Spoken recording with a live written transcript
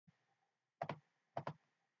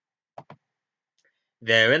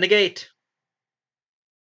They're in the gate.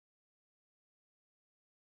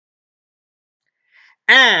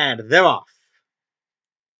 And they're off.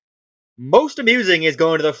 Most amusing is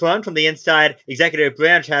going to the front. From the inside, Executive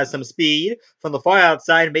Branch has some speed. From the far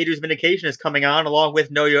outside, Major's Vindication is coming on, along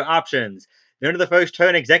with Know Your Options. Then to the first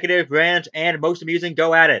turn, Executive Branch and Most Amusing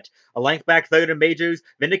go at it. A length back third in Major's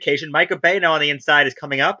Vindication. Micah Bay now on the inside is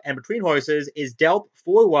coming up, and between horses is Delp.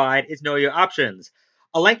 4 wide is Know Your Options.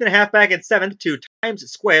 A length and a half back in seventh to Times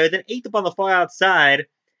Square. Then eighth up on the far outside.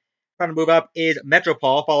 Trying to move up is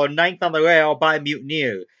Metropole, followed ninth on the rail by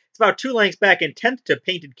Mutineer. It's about 2 lengths back in 10th to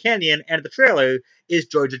Painted Canyon, and the trailer is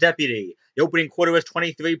Georgia Deputy. The opening quarter was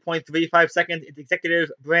 23.35 seconds. Its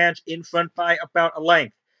Executive Branch in front by about a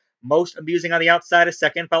length. Most Amusing on the outside is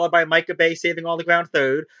second, followed by Micah Bay saving all the ground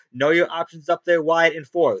third. Know Your Options up there wide in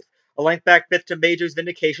fourth. A length back fifth to Major's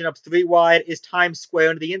Vindication. Up 3 wide is Times Square,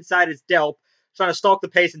 and to the inside is Delp, trying to stalk the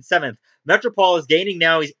pace in seventh. Metropole is gaining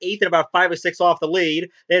now. He's eighth and about 5 or 6 off the lead.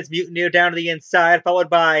 Then it's Mutineer down to the inside, followed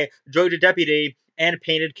by Georgia Deputy and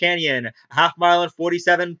Painted Canyon. A half mile in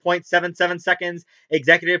 47.77 seconds.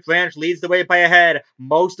 Executive Branch leads the way by a head.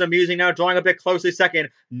 Most Amusing now drawing a bit closer second.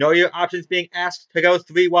 Know Your Options being asked to go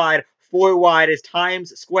 3 wide. 4 wide is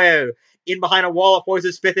Times Square. In behind a wall of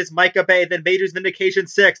horses, fifth is Micah Bay, then Major's Vindication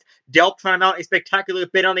sixth. Delp trying to mount a spectacular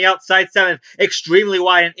bid on the outside seventh. Extremely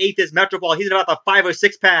wide, and eighth is Metropole. He's at about the 5 or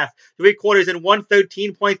 6 path. 3 quarters in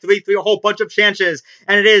 113.33, a whole bunch of chances.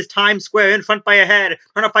 And it is Times Square in front by a head.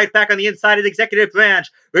 Trying to fight back on the inside is Executive Branch.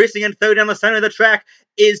 Racing in third down the center of the track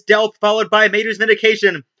is Delp, followed by Major's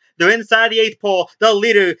Vindication. They're inside the 8th pole. The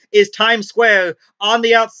leader is Times Square. On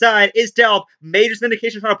the outside is Delp. Major's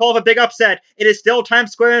Vindication trying to pull off a big upset. It is still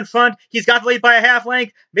Times Square in front. He's got the lead by a half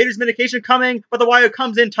length. Major's Vindication coming, but the wire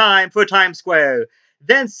comes in time for Times Square.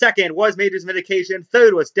 Then second was Major's Vindication.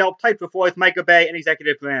 Third was Delp, tight for fourth, Micah Bay and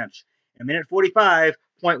Executive Branch. A minute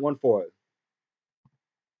 45.14.